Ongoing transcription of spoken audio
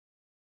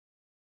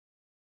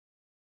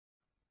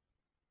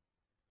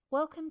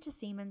Welcome to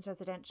Siemens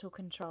Residential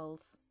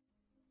Controls.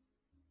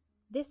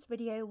 This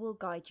video will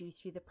guide you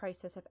through the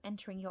process of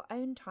entering your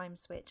own time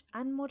switch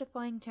and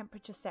modifying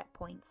temperature set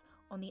points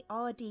on the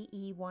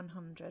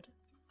RDE100.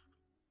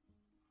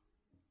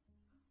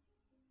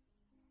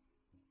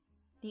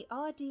 The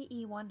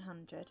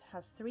RDE100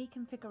 has three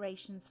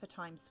configurations for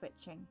time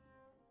switching: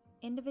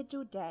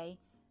 individual day,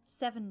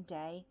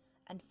 7-day,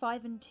 and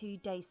 5 and 2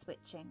 day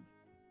switching.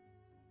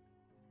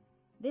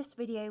 This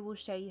video will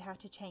show you how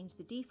to change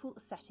the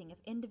default setting of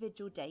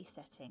individual day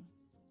setting.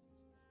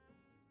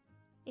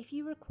 If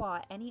you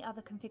require any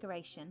other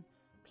configuration,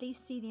 please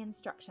see the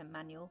instruction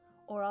manual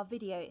or our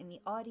video in the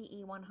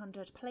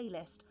RDE100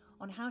 playlist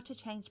on how to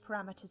change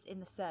parameters in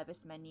the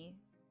service menu.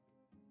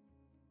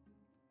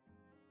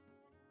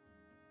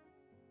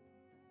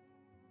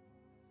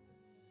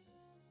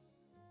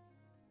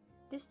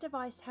 This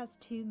device has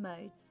two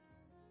modes,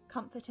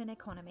 Comfort and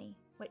Economy,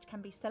 which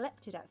can be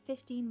selected at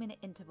 15-minute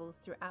intervals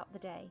throughout the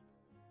day.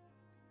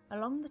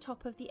 Along the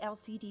top of the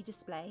LCD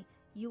display,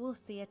 you will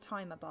see a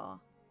timer bar.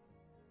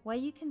 Where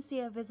you can see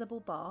a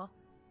visible bar,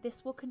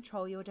 this will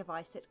control your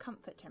device at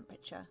comfort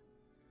temperature.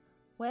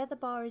 Where the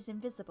bar is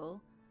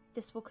invisible,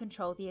 this will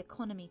control the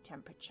economy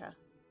temperature.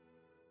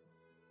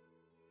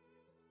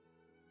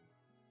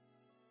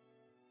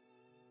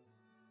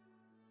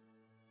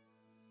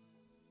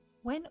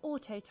 When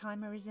auto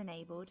timer is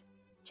enabled,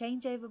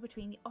 changeover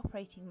between the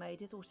operating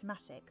mode is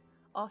automatic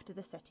after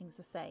the settings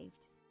are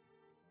saved.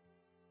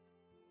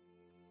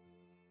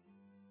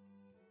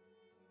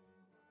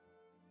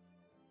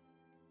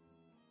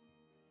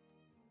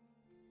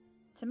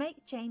 To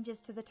make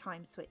changes to the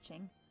time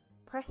switching,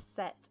 press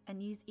Set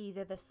and use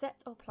either the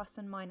Set or plus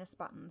and minus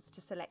buttons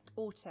to select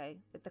Auto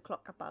with the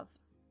clock above.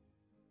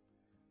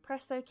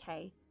 Press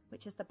OK,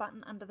 which is the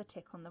button under the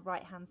tick on the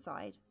right hand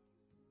side.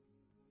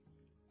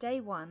 Day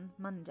 1,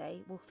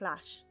 Monday, will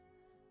flash.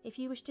 If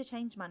you wish to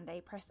change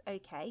Monday, press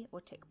OK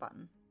or tick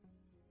button.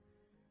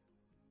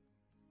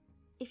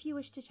 If you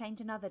wish to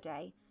change another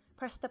day,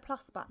 press the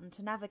plus button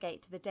to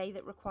navigate to the day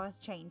that requires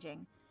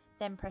changing,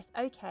 then press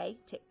OK,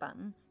 tick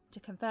button, to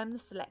confirm the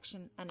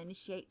selection and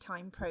initiate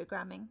time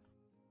programming.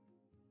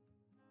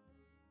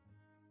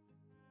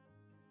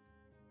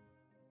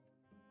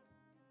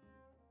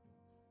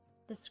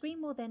 The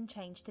screen will then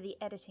change to the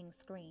editing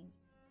screen.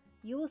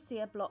 You will see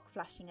a block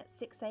flashing at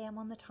 6 AM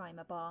on the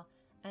timer bar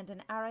and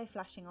an arrow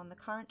flashing on the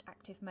current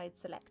active mode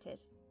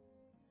selected.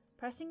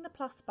 Pressing the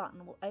plus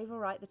button will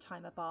overwrite the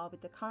timer bar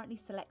with the currently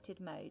selected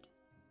mode.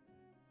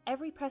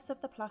 Every press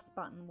of the plus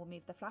button will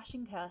move the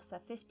flashing cursor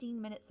 15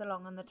 minutes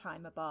along on the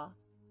timer bar.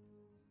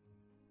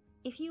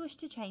 If you wish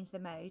to change the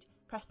mode,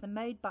 press the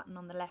mode button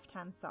on the left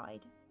hand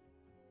side.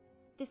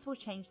 This will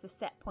change the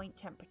set point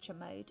temperature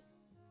mode.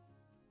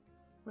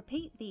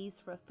 Repeat these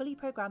for a fully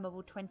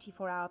programmable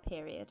 24-hour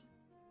period.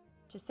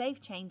 To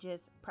save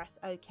changes, press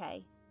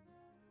OK.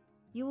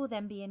 You will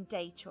then be in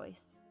day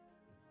choice.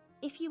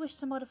 If you wish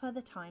to modify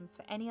the times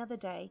for any other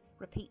day,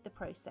 repeat the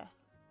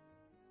process.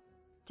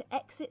 To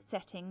exit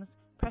settings,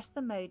 press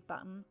the mode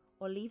button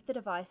or leave the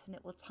device and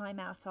it will time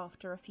out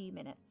after a few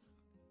minutes.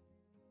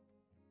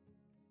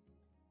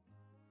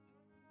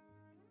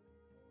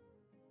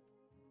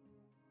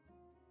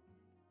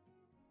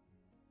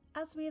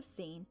 As we have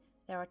seen,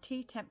 there are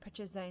two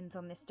temperature zones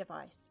on this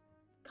device,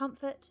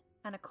 comfort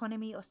and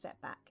economy or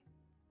setback.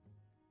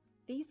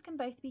 These can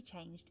both be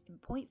changed in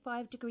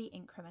 0.5 degree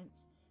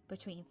increments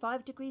between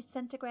 5 degrees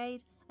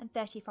centigrade and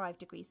 35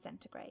 degrees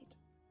centigrade.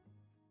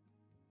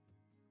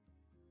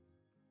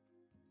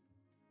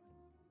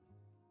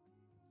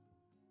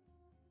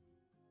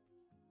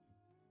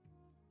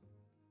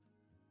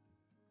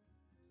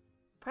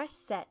 Press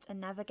Set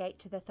and navigate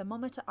to the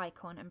thermometer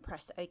icon and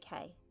press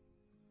OK.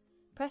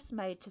 Press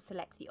Mode to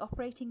select the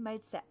operating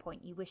mode set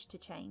point you wish to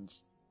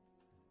change.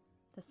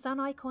 The sun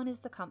icon is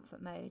the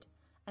comfort mode,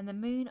 and the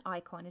moon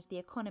icon is the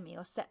economy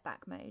or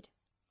setback mode.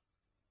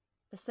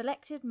 The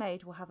selected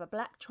mode will have a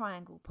black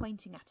triangle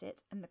pointing at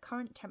it and the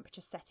current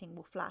temperature setting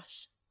will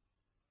flash.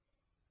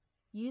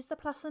 Use the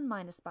plus and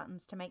minus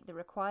buttons to make the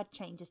required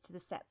changes to the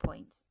set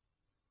point.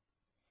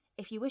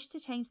 If you wish to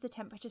change the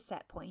temperature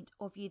set point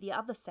or view the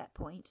other set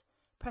point,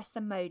 press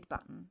the mode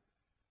button.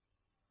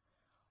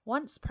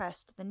 Once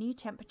pressed, the new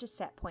temperature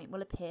set point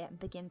will appear and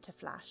begin to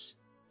flash.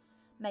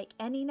 Make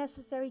any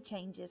necessary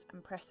changes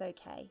and press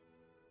OK.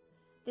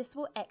 This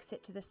will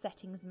exit to the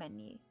settings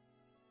menu.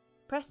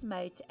 Press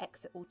Mode to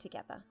exit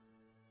altogether.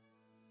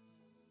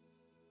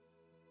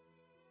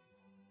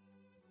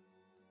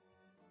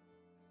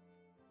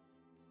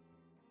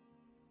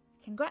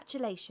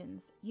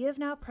 Congratulations! You have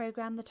now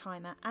programmed the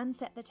timer and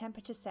set the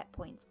temperature set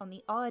points on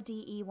the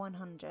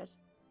RDE100.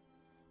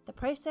 The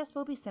process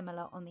will be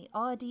similar on the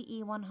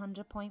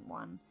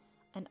RDE100.1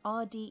 and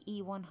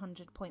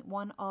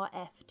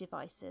RDE100.1RF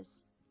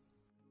devices.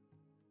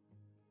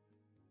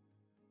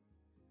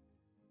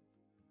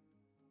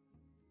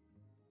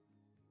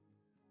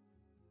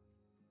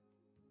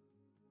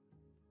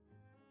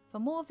 For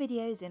more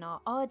videos in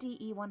our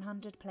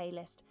RDE100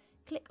 playlist,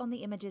 click on the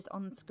images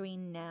on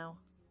screen now.